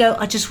 then they go,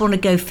 I just want to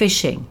go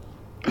fishing.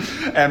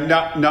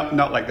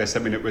 Not like this. I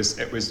mean, it was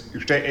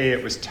straight A.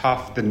 It was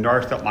tough. The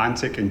North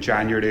Atlantic in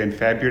January and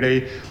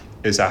February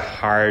is a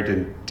hard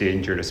and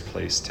dangerous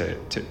place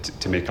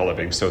to make a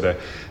living. So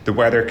the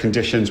weather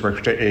conditions were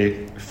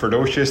pretty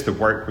ferocious. The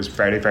work was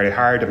very, very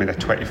hard. I mean, a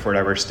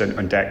 24-hour stint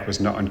on deck was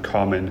not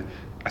uncommon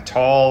at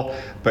all,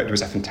 but it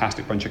was a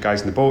fantastic bunch of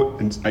guys in the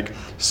boat, and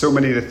so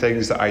many of the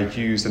things that I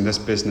use in this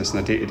business on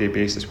a day-to-day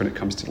basis when it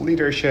comes to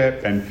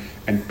leadership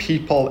and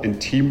people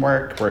and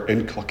teamwork were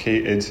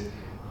inculcated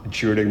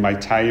during my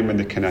time in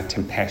the kind of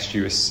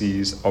tempestuous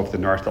seas of the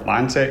North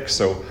Atlantic.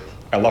 So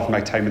I loved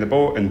my time in the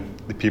boat, and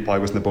the people I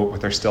was in the boat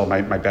with are still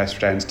my best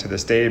friends to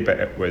this day, but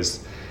it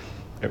was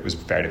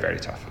very, very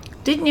tough.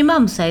 Didn't your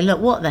mum say, look,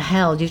 what the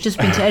hell, you've just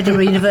been to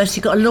Edinburgh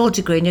University, got a law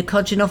degree, and you're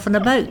codging off on a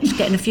boat,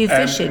 getting a few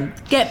fish in,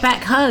 get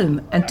back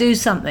home and do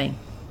something?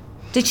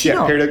 Did she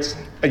not? Parents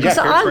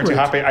were too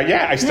happy.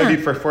 I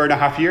studied for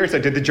 4.5 years. I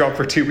did the job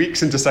for 2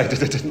 weeks and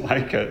decided I didn't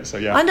like it. So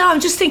yeah. I know, I'm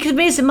just thinking of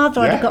me as a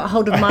mother. I'd have got a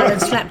hold of Milo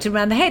and slapped him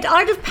around the head.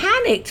 I'd have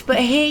panicked, but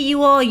here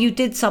you are, you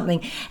did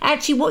something.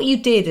 Actually, what you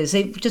did is,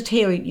 just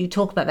hearing you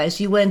talk about that,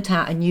 is you went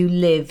out and you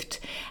lived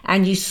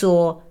and you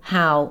saw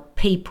how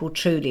people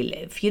truly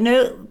live,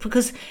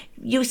 because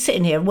you're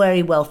sitting here, a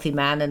very wealthy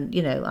man, and,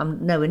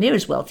 I'm nowhere near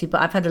as wealthy,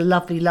 but I've had a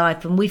lovely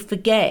life, and we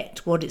forget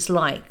what it's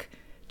like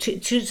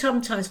to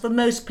sometimes, for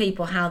most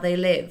people, how they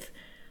live.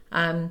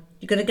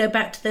 You're going to go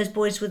back to those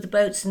boys with the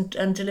boats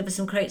and deliver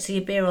some crates of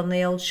your beer on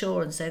the old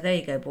shore and say, there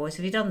you go, boys.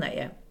 Have you done that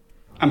yet?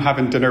 I'm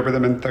having dinner with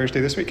them on Thursday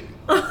this week.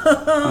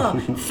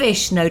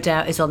 Fish, no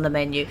doubt, is on the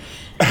menu.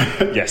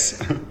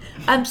 Yes.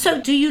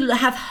 So do you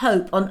have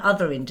hope on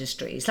other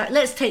industries? Like,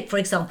 let's take, for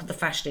example, the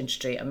fashion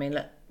industry. I mean,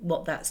 look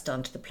what that's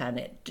done to the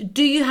planet.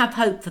 Do you have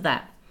hope for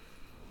that?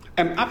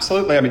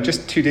 Absolutely. I mean,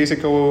 just 2 days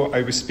ago,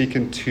 I was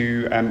speaking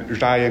to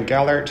Ryan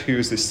Gellert, who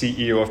is the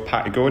CEO of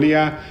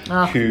Patagonia,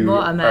 who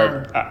what a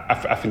man. are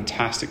a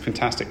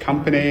fantastic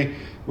company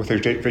with a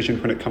great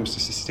vision when it comes to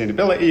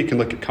sustainability. You can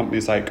look at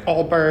companies like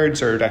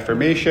Allbirds or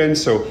Reformation.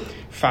 So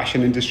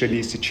fashion industry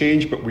needs to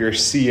change, but we are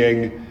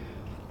seeing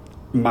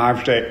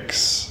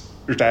mavericks,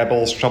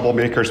 rebels,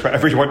 troublemakers,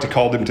 whatever you want to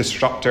call them,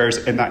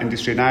 disruptors in that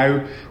industry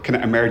now, kind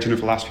of emerging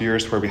over the last few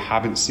years where we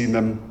haven't seen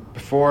them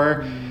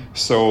before.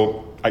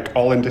 So like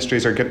all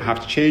industries are going to have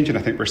to change, and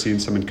I think we're seeing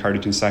some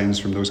encouraging signs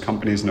from those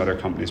companies and other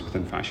companies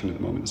within fashion at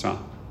the moment as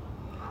well.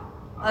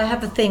 I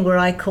have a thing where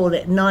I call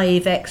it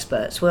naive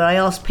experts, where I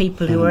ask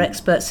people who are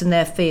experts in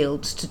their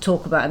fields to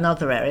talk about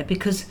another area,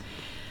 because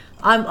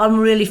I'm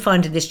really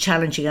finding this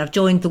challenging. I've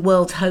joined the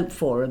World Hope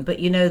Forum, but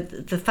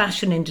the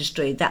fashion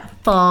industry,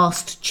 that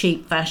fast,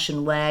 cheap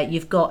fashion where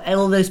you've got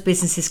all those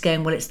businesses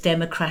going, well, it's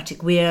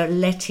democratic. We're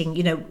letting,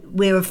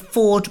 we're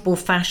affordable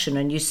fashion,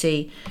 and you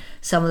see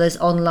some of those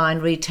online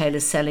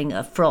retailers selling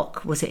a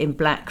frock, was it in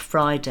Black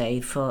Friday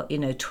for,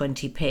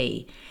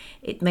 20p?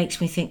 It makes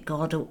me think,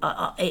 God,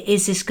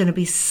 is this going to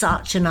be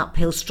such an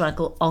uphill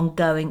struggle,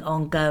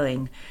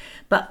 ongoing?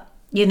 But,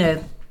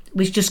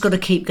 we've just got to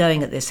keep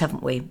going at this,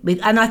 haven't we?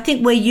 And I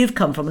think where you've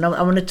come from, and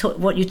I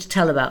want you to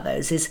tell about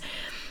those, is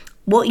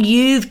what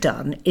you've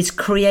done is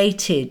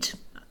created,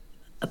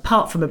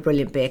 apart from a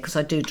brilliant beer, because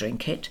I do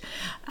drink it,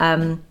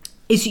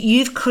 is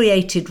you've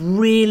created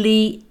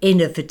really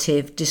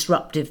innovative,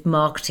 disruptive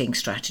marketing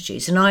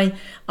strategies. And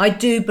I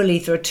do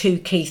believe there are two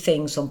key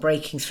things on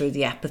breaking through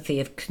the apathy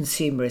of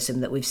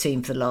consumerism that we've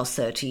seen for the last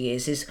 30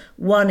 years. Is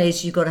one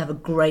is you've got to have a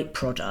great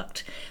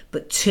product,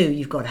 but two,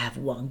 you've got to have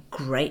one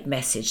great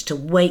message to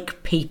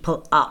wake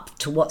people up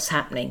to what's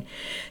happening.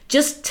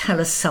 Just tell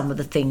us some of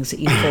the things that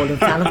you've fallen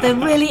foul of. They're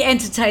really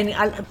entertaining.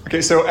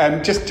 Okay, so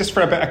just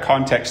for a bit of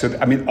context, so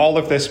I mean, all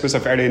of this was a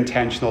very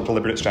intentional,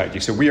 deliberate strategy.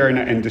 So we are in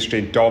an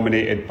industry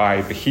dominated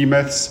by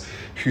behemoths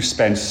who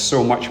spend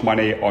so much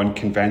money on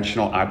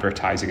conventional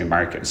advertising and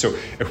marketing. So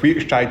if we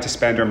tried to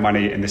spend our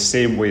money in the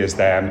same way as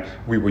them,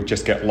 we would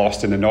just get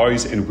lost in the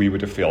noise and we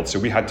would have failed. So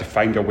we had to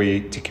find a way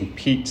to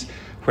compete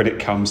when it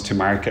comes to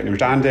marketing and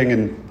branding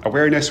and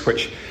awareness,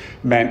 which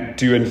meant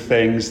doing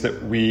things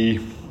that we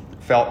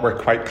felt were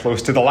quite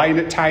close to the line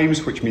at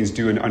times, which means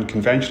doing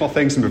unconventional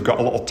things. And we've got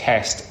a little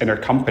test in our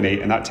company,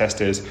 and that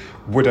test is,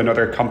 would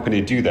another company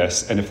do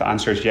this? And if the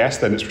answer is yes,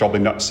 then it's probably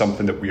not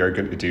something that we are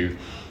going to do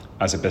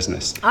as a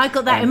business. I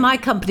got that in my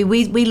company.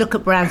 We look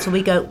at brands and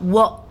we go,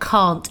 what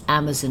can't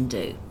Amazon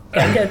do?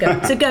 Go.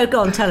 So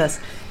go on, tell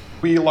us.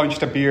 We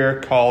launched a beer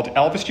called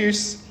Elvis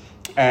Juice.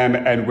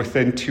 And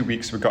within 2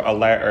 weeks, we got a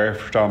letter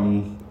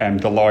from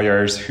the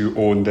lawyers who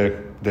own the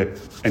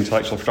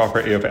intellectual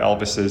property of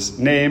Elvis's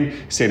name,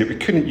 saying that we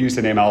couldn't use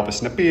the name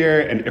Elvis in a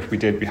beer, and if we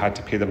did, we had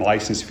to pay them a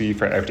license fee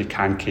for every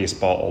can case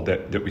bottle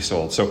that we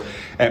sold. So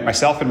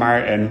myself and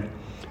Martin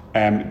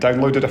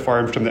downloaded a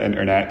form from the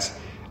internet,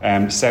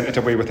 sent it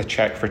away with a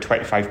cheque for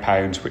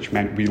 £25, which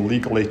meant we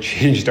legally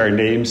changed our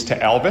names to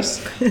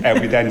Elvis.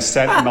 We then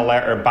sent them a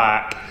letter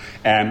back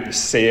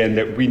saying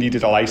that we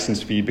needed a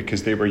license fee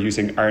because they were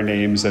using our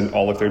names in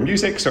all of their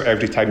music. So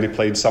every time they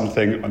played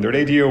something on the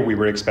radio, we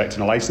were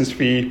expecting a license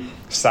fee.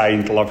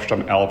 Signed, love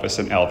from Elvis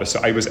and Elvis. So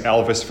I was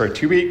Elvis for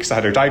 2 weeks. I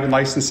had a driving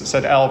license that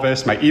said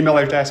Elvis. My email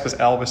address was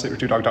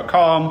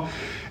elvis@rooterdog.com.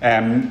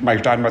 My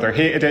grandmother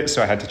hated it,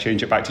 so I had to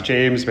change it back to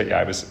James. But yeah,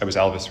 I was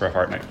Elvis for a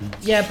fortnight.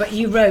 Yeah, but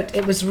you wrote,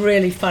 it was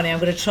really funny. I'm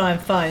going to try and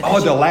find it. Oh,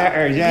 the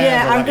letter, yeah.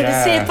 Yeah, I'm going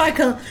to see if I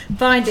can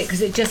find it,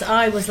 because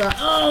I was like,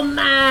 oh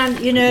man,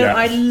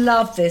 I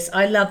love this.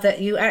 I love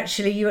that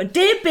you're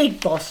dear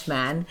big boss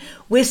man.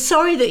 We're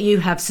sorry that you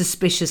have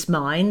suspicious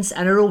minds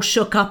and are all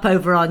shook up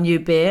over our new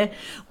beer.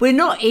 We're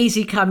not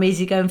easy come,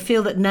 easy go, and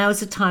feel that now is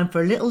the time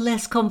for a little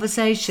less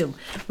conversation.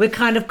 We're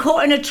kind of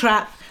caught in a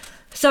trap.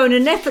 So in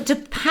an effort to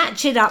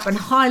patch it up and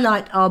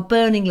highlight our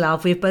burning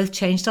love, we've both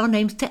changed our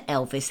names to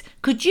Elvis.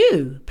 Could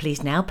you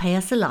please now pay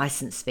us a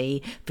license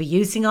fee for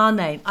using our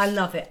name? I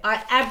love it.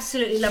 I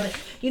absolutely love it.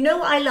 You know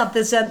what I love?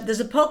 There's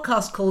a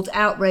podcast called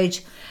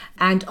Outrage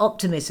and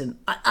Optimism.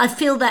 I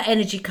feel that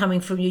energy coming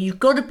from you. You've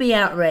got to be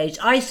outraged.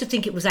 I used to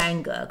think it was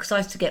anger, because I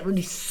used to get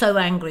really so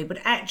angry, but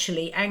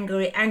actually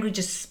angry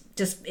just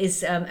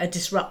is a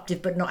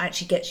disruptive, but not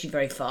actually gets you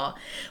very far.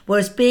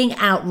 Whereas being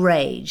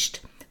outraged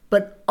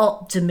but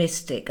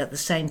optimistic at the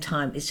same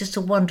time, it's just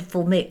a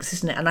wonderful mix,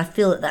 isn't it? And I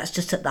feel that that's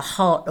just at the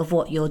heart of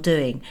what you're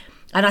doing.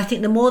 And I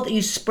think the more that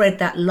you spread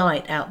that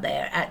light out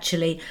there,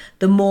 actually,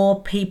 the more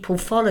people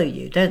follow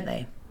you, don't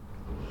they?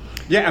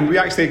 Yeah, and we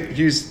actually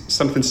use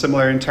something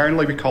similar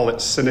internally. We call it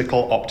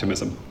cynical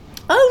optimism.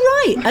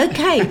 Oh, right.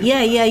 Okay.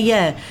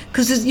 Yeah.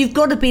 Because you've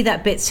got to be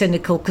that bit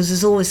cynical, because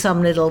there's always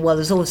some little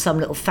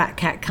fat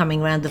cat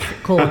coming around the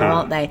corner,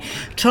 aren't they?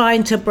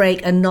 Trying to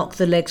break and knock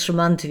the legs from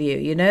under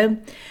you,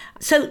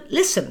 So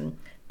listen,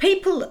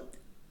 people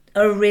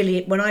are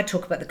really, when I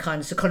talk about the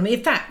kindness economy,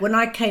 in fact, when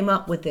I came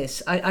up with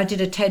this, I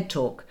did a TED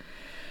talk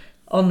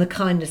on the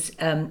kindness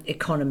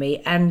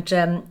economy, and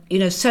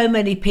so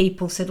many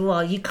people said,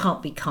 well, you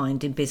can't be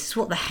kind in business,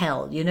 what the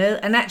hell,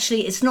 and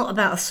actually it's not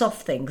about a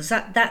soft thing, because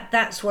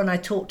that's when I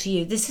talk to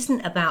you, this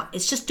isn't about,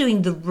 it's just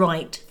doing the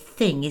right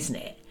thing, isn't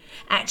it?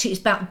 Actually,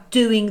 it's about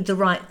doing the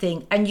right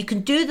thing, and you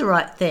can do the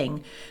right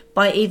thing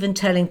by even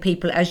telling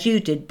people, as you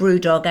did,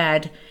 Brewdog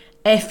ad,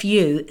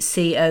 FU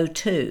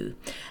CO2.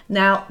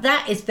 Now,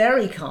 that is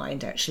very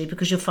kind, actually,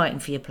 because you're fighting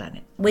for your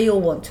planet. We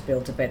all want to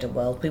build a better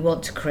world. We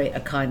want to create a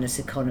kindness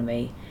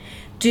economy.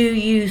 Do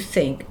you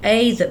think,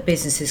 A, that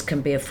businesses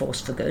can be a force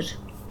for good?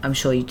 I'm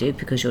sure you do,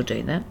 because you're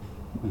doing that.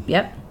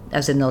 Yep,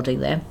 there's a nodding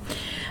there.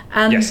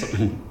 Yes.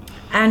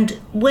 And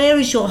where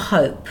is your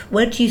hope?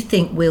 Where do you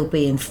think we'll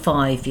be in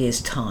 5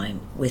 years'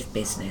 time with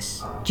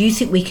business? Do you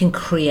think we can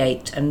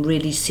create and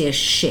really see a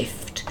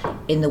shift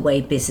in the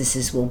way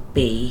businesses will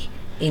be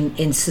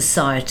in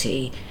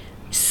society,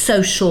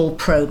 social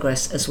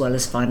progress as well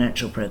as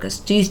financial progress?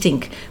 Do you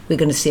think we're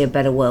going to see a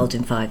better world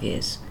in 5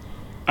 years?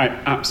 I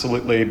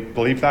absolutely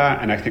believe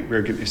that, and I think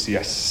we're going to see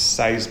a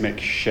seismic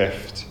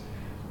shift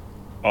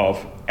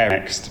of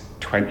next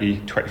 20,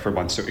 24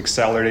 months, so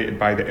accelerated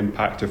by the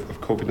impact of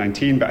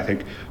COVID-19, but I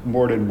think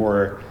more and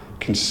more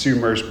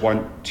consumers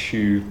want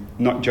to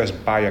not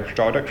just buy a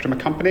product from a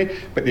company,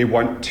 but they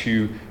want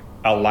to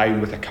align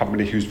with a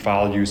company whose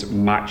values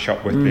match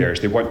up with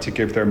theirs. They want to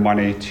give their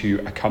money to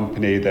a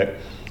company that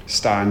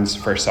stands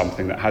for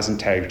something, that has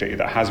integrity,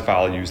 that has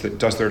values, that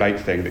does the right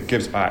thing, that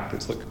gives back,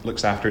 that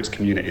looks after its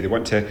community. They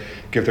want to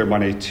give their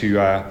money to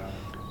a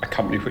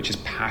company which is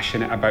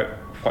passionate about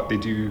what they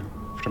do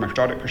from a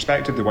product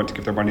perspective. They want to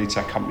give their money to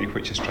a company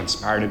which is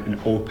transparent and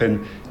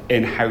open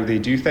in how they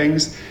do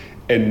things.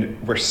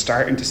 And we're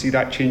starting to see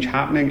that change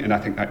happening, and I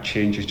think that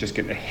change is just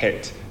going to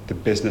hit the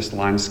business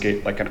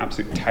landscape like an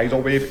absolute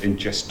tidal wave and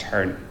just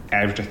turn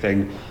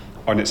everything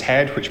on its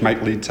head, which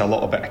might lead to a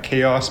little bit of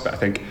chaos, but I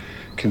think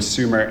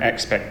consumer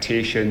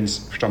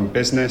expectations from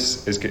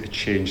business is going to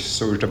change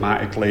so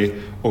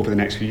dramatically over the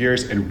next few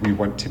years, and we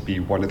want to be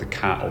one of the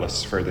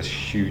catalysts for this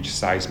huge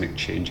seismic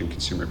change in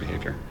consumer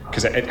behaviour,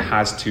 because it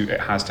has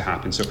to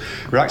happen. So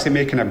we're actually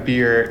making a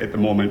beer at the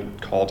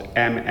moment called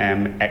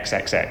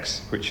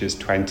MMXXX, which is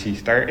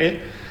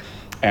 2030.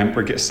 We're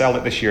going to sell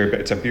it this year, but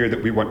it's a beer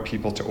that we want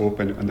people to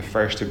open on the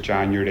 1st of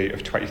January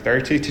of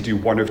 2030 to do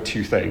one of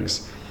two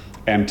things.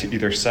 To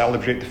either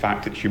celebrate the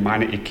fact that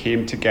humanity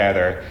came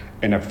together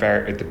and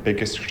averted the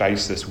biggest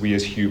crisis we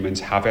as humans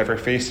have ever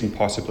faced and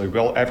possibly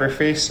will ever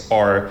face,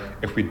 or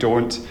if we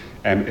don't,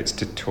 it's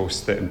to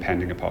toast the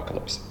impending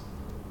apocalypse.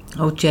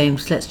 Oh,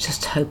 James, let's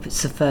just hope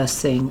it's the first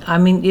thing. I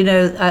mean,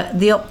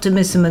 the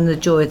optimism and the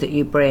joy that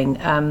you bring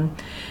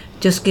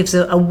just gives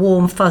a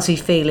warm, fuzzy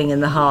feeling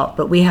in the heart,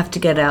 but we have to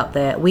get out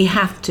there. We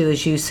have to,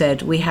 as you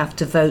said, we have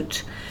to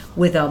vote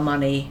with our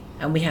money,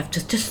 and we have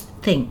to just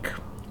think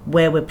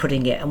where we're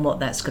putting it and what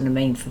that's going to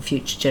mean for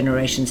future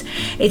generations.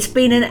 It's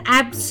been an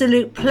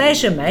absolute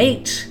pleasure,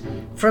 mate,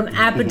 from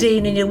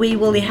Aberdeen in your wee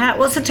woolly hat.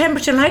 What's the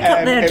temperature like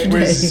up there today? It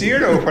was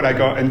 0 when I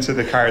got into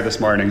the car this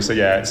morning, so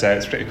yeah,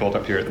 it's pretty cold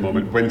up here at the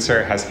moment.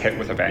 Winter has hit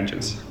with a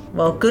vengeance.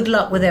 Well, good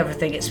luck with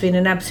everything. It's been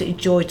an absolute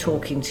joy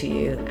talking to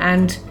you,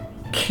 and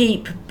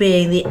keep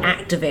being the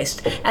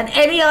activist. And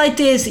any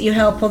ideas that you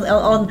help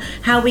on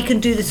how we can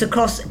do this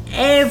across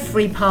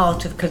every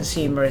part of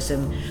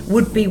consumerism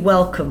would be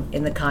welcome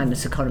in the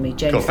kindness economy.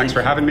 James, cool. Thanks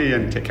for having me,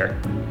 and take care.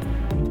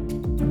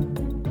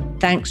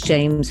 Thanks,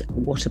 James.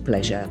 What a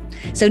pleasure.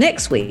 So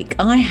next week,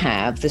 I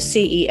have the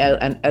CEO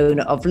and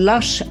owner of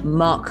Lush,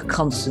 Mark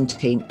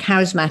Constantine,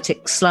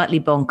 charismatic, slightly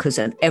bonkers,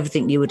 and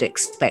everything you would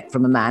expect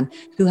from a man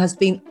who has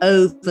been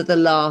over the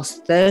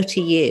last 30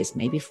 years,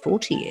 maybe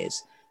 40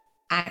 years,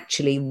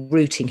 actually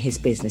rooting his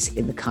business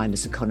in the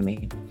kindness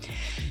economy.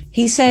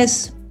 He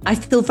says, I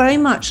feel very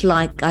much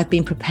like I've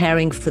been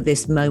preparing for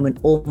this moment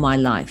all my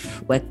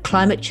life, where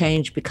climate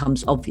change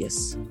becomes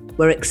obvious,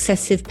 where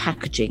excessive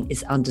packaging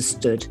is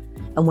understood,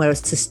 and where a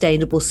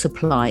sustainable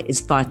supply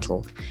is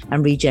vital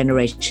and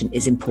regeneration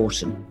is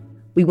important.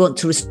 We want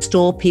to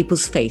restore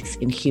people's faith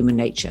in human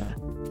nature,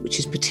 which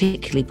is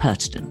particularly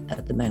pertinent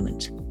at the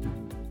moment.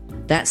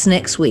 That's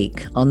next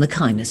week on The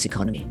Kindness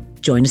Economy.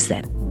 Join us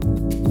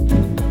then.